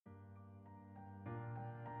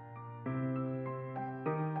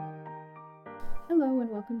Hello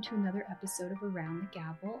and welcome to another episode of Around the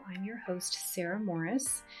Gavel. I'm your host, Sarah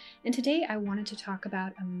Morris, and today I wanted to talk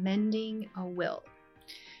about amending a will.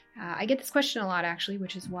 I get this question a lot actually,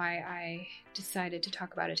 which is why I decided to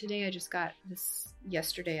talk about it today. I just got this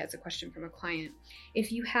yesterday as a question from a client.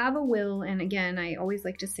 If you have a will, and again, I always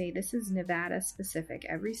like to say this is Nevada specific.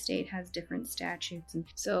 Every state has different statutes. And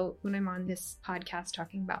so when I'm on this podcast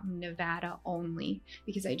talking about Nevada only,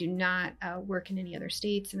 because I do not work in any other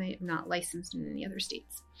states and I am not licensed in any other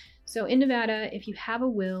states. So in Nevada, if you have a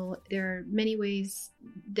will, there are many ways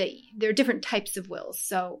that there are different types of wills.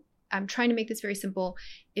 So I'm trying to make this very simple.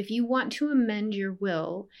 If you want to amend your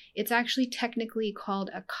will, it's actually technically called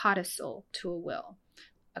a codicil to a will.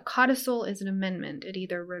 A codicil is an amendment. It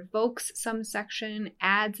either revokes some section,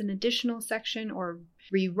 adds an additional section, or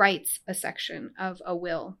rewrites a section of a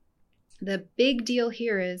will. The big deal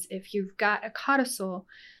here is if you've got a codicil,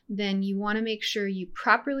 then you want to make sure you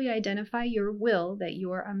properly identify your will that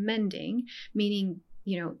you're amending, meaning,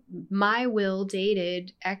 my will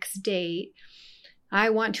dated X date. I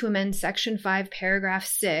want to amend section 5, paragraph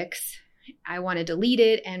 6. I want to delete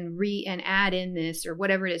it and add in this or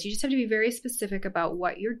whatever it is. You just have to be very specific about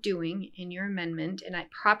what you're doing in your amendment and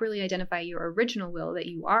properly identify your original will that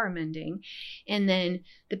you are amending. And then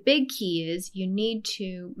the big key is you need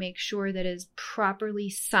to make sure that it is properly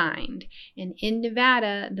signed. And in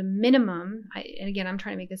Nevada, the minimum, and again, I'm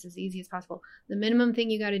trying to make this as easy as possible. The minimum thing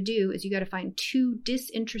you got to do is you got to find 2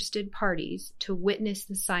 disinterested parties to witness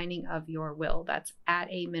the signing of your will. That's at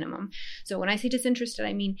a minimum. So when I say disinterested,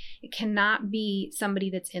 I mean it cannot be somebody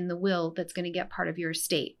that's in the will that's going to get part of your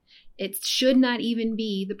estate. It should not even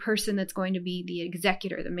be the person that's going to be the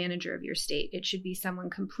executor, the manager of your estate. It should be someone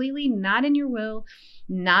completely not in your will,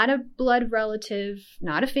 not a blood relative,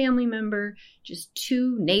 not a family member, just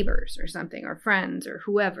 2 neighbors or something, or friends or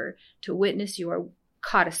whoever to witness your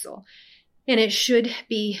codicil. And it should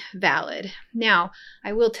be valid. Now,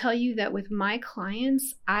 I will tell you that with my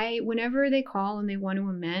clients, whenever they call and they want to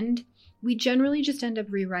amend, we generally just end up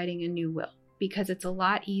rewriting a new will because it's a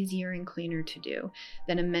lot easier and cleaner to do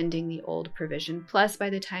than amending the old provision. Plus, by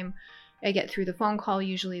the time I get through the phone call,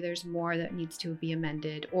 usually there's more that needs to be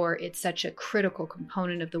amended, or it's such a critical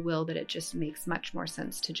component of the will that it just makes much more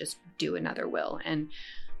sense to just do another will and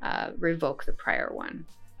revoke the prior one.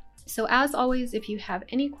 So as always, if you have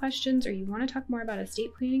any questions or you want to talk more about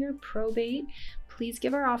estate planning or probate, please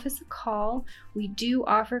give our office a call. We do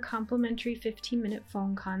offer complimentary 15-minute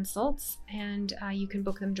phone consults, and you can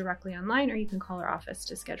book them directly online or you can call our office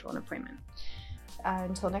to schedule an appointment.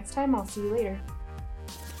 Until next time, I'll see you later.